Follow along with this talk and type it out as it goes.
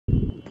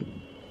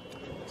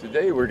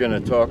Today we're going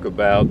to talk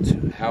about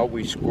how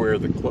we square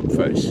the club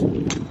face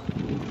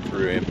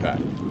through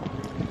impact.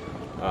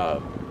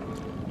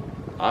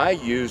 I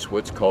use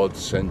what's called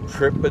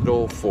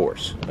centripetal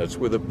force. That's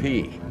with a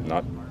P,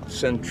 not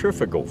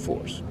centrifugal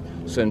force.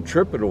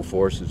 Centripetal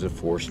force is a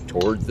force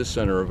toward the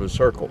center of a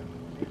circle.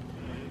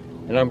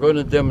 And I'm going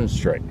to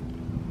demonstrate.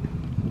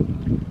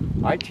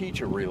 I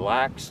teach a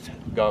relaxed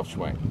golf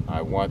swing.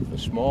 I want the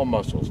small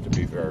muscles to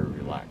be very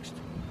relaxed.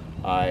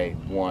 I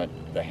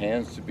want the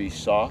hands to be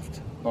soft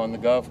on the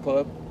golf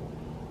club.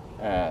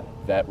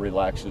 That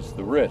relaxes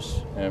the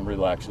wrists and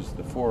relaxes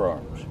the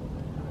forearms.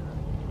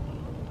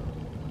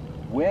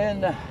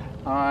 When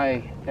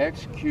I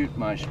execute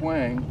my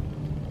swing,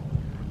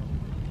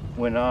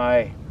 when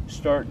I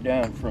start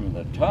down from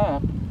the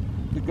top,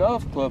 the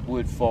golf club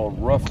would fall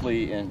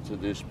roughly into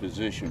this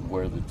position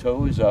where the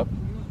toe is up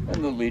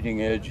and the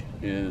leading edge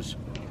is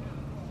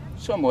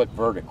somewhat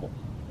vertical.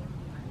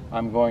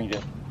 I'm going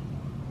to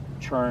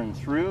turn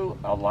through,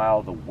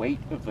 allow the weight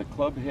of the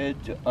club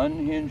head to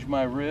unhinge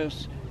my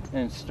wrists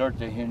and start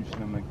to hinge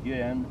them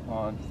again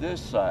on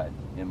this side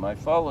in my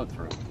follow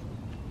through.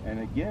 And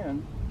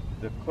again,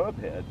 the club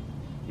head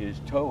is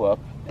toe up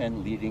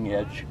and leading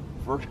edge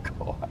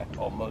vertical. I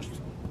almost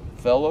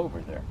fell over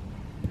there.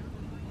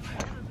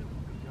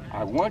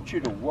 I want you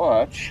to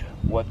watch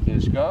what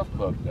this golf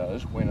club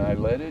does when I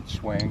let it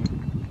swing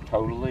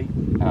totally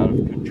out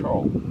of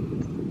control.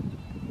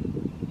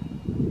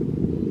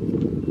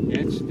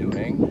 It's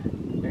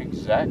doing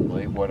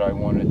exactly what I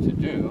want it to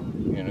do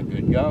in a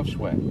good golf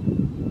swing.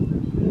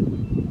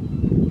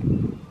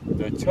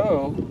 The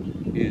toe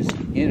is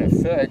in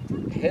effect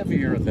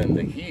heavier than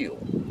the heel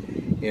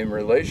in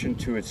relation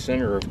to its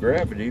center of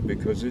gravity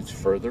because it's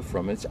further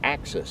from its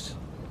axis,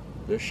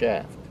 the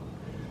shaft.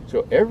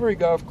 So every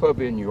golf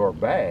club in your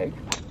bag,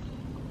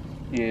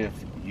 if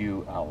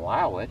you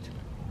allow it,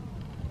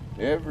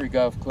 every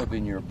golf club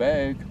in your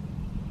bag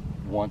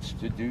wants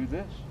to do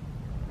this.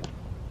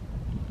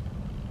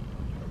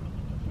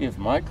 If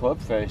my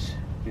club face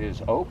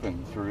is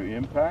open through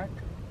impact,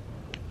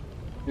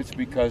 it's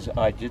because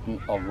I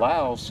didn't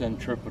allow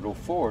centripetal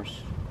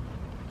force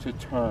to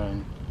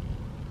turn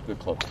the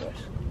club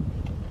face.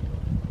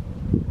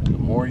 The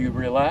more you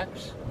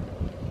relax,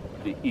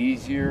 the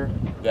easier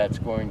that's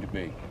going to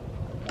be.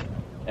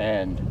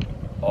 And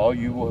all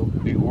you will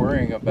be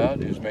worrying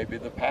about is maybe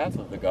the path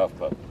of the golf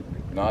club,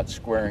 not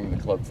squaring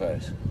the club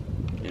face.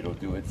 It'll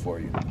do it for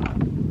you.